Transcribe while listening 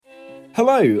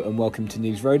Hello and welcome to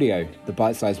News Rodeo, the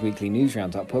bite-sized weekly news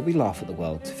roundup where we laugh at the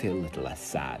world to feel a little less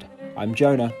sad. I'm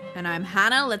Jonah. And I'm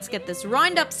Hannah. Let's get this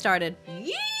roundup started.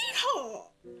 Yeehaw!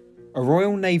 A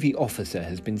Royal Navy officer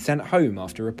has been sent home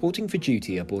after reporting for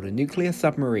duty aboard a nuclear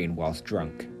submarine whilst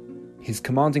drunk. His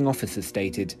commanding officer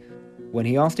stated, "When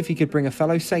he asked if he could bring a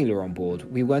fellow sailor on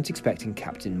board, we weren't expecting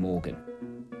Captain Morgan."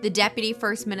 The Deputy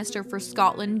First Minister for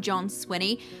Scotland, John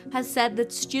Swinney, has said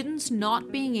that students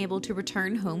not being able to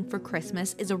return home for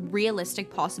Christmas is a realistic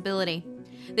possibility.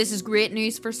 This is great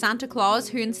news for Santa Claus,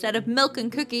 who instead of milk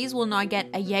and cookies will now get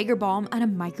a Jaeger bomb and a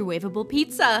microwavable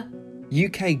pizza.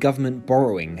 UK government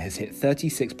borrowing has hit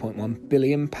 £36.1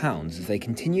 billion as they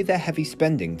continue their heavy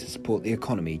spending to support the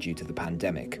economy due to the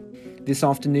pandemic. This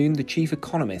afternoon, the chief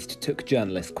economist took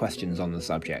journalist questions on the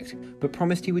subject, but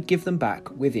promised he would give them back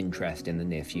with interest in the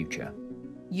near future.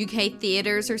 UK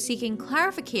theatres are seeking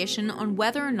clarification on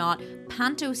whether or not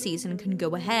panto season can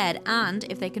go ahead and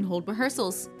if they can hold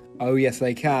rehearsals. Oh yes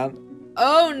they can.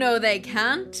 Oh no they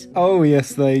can't. Oh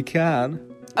yes they can.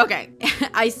 Okay,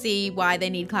 I see why they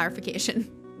need clarification.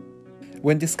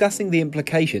 When discussing the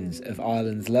implications of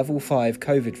Ireland's Level 5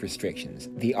 COVID restrictions,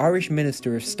 the Irish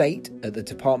Minister of State at the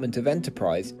Department of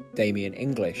Enterprise, Damien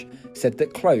English, said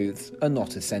that clothes are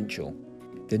not essential.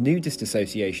 The Nudist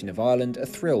Association of Ireland are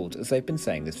thrilled, as they've been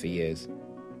saying this for years.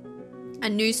 A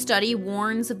new study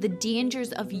warns of the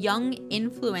dangers of young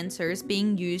influencers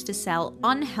being used to sell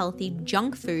unhealthy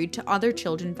junk food to other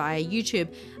children via YouTube,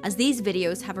 as these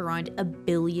videos have around 1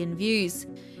 billion views.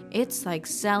 It's like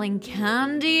selling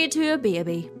candy to a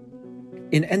baby.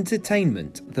 In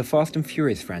entertainment, the Fast and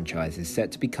Furious franchise is set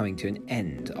to be coming to an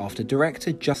end after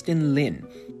director Justin Lin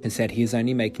has said he is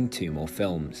only making 2 more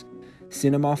films.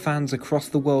 Cinema fans across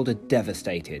the world are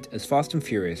devastated, as Fast and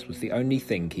Furious was the only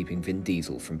thing keeping Vin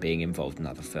Diesel from being involved in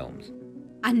other films.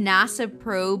 A NASA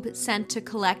probe sent to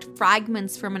collect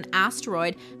fragments from an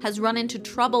asteroid has run into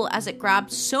trouble as it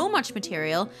grabbed so much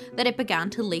material that it began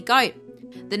to leak out.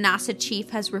 The NASA chief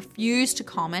has refused to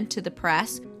comment to the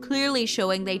press, clearly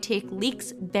showing they take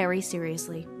leaks very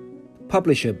seriously.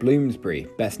 Publisher Bloomsbury,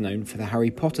 best known for the Harry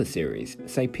Potter series,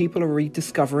 say people are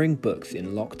rediscovering books in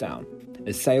lockdown,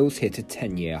 as sales hit a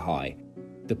 10-year high.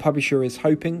 The publisher is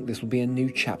hoping this will be a new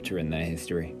chapter in their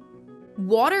history.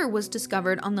 Water was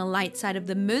discovered on the light side of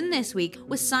the moon this week,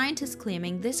 with scientists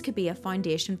claiming this could be a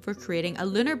foundation for creating a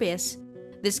lunar base.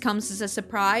 This comes as a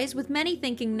surprise, with many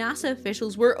thinking NASA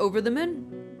officials were over the moon.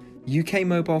 UK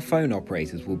mobile phone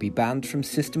operators will be banned from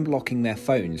system locking their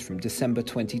phones from December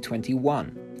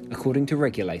 2021, according to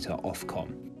regulator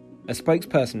Ofcom. A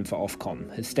spokesperson for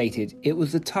Ofcom has stated it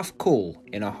was a tough call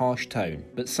in a harsh tone,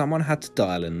 but someone had to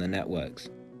dial in the networks.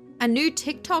 A new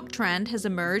TikTok trend has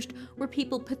emerged where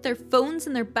people put their phones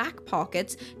in their back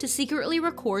pockets to secretly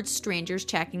record strangers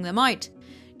checking them out.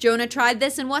 Jonah tried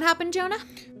this, and what happened, Jonah?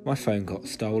 My phone got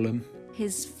stolen.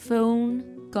 His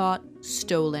phone got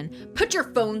stolen. Put your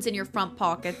phones in your front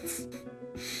pockets.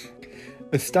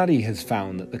 A study has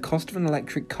found that the cost of an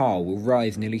electric car will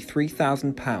rise nearly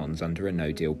 £3,000 under a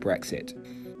no-deal Brexit.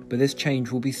 But this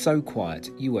change will be so quiet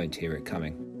you won't hear it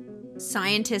coming.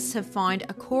 Scientists have found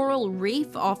a coral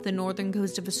reef off the northern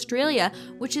coast of Australia,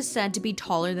 which is said to be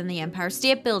taller than the Empire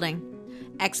State Building.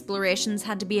 Explorations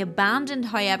had to be abandoned,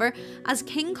 however, as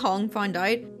King Kong found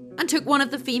out and took one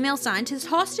of the female scientists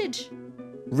hostage.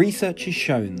 Research has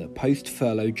shown that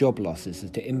post-furlough job losses are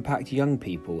to impact young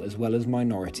people as well as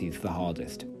minorities the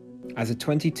hardest. As a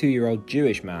 22-year-old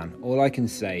Jewish man, all I can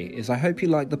say is I hope you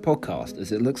like the podcast,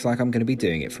 as it looks like I'm going to be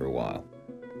doing it for a while.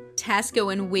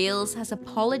 Tesco in Wales has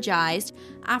apologised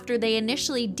after they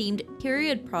initially deemed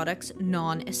period products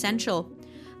non-essential.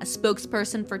 A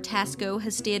spokesperson for Tesco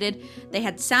has stated they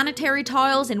had sanitary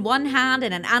towels in one hand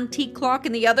and an antique clock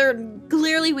in the other, and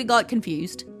clearly we got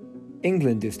confused.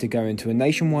 England is to go into a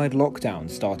nationwide lockdown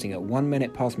starting at 1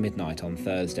 minute past midnight on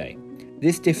Thursday.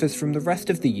 This differs from the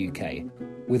rest of the UK,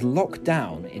 with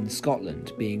Lockdown in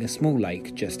Scotland being a small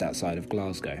lake just outside of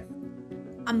Glasgow.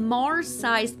 A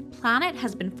Mars-sized planet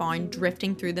has been found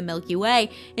drifting through the Milky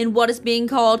Way in what is being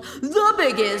called the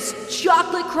biggest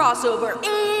chocolate crossover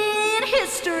in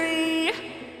history.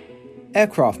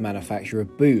 Aircraft manufacturer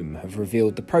Boom have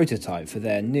revealed the prototype for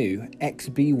their new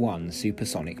XB-1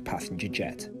 supersonic passenger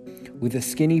jet. With a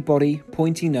skinny body,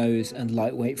 pointy nose and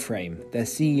lightweight frame, their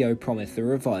CEO promised the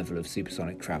revival of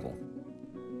supersonic travel.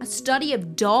 A study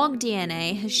of dog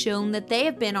DNA has shown that they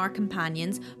have been our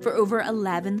companions for over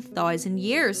 11,000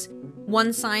 years.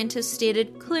 One scientist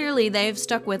stated clearly they have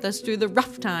stuck with us through the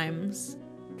rough times.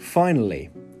 Finally,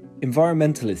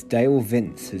 environmentalist Dale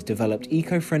Vince has developed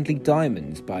eco-friendly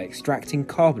diamonds by extracting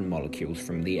carbon molecules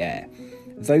from the air.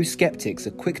 Though skeptics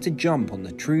are quick to jump on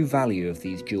the true value of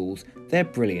these jewels, their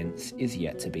brilliance is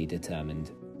yet to be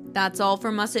determined. That's all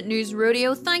from us at News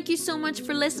Rodeo. Thank you so much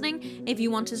for listening. If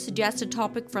you want to suggest a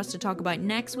topic for us to talk about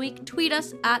next week, tweet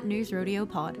us at News Rodeo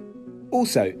Pod.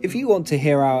 Also, if you want to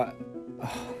hear our...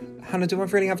 Hannah, do I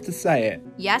really have to say it?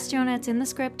 Yes, Jonah, it's in the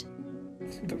script.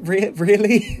 But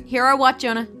really? Hear our what,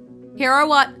 Jonah? Hear our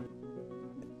what?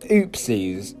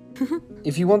 Oopsies.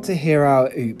 If you want to hear our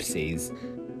oopsies,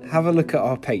 have a look at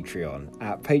our Patreon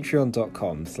at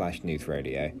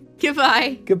patreon.com/newsrodeo.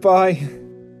 Goodbye. Goodbye.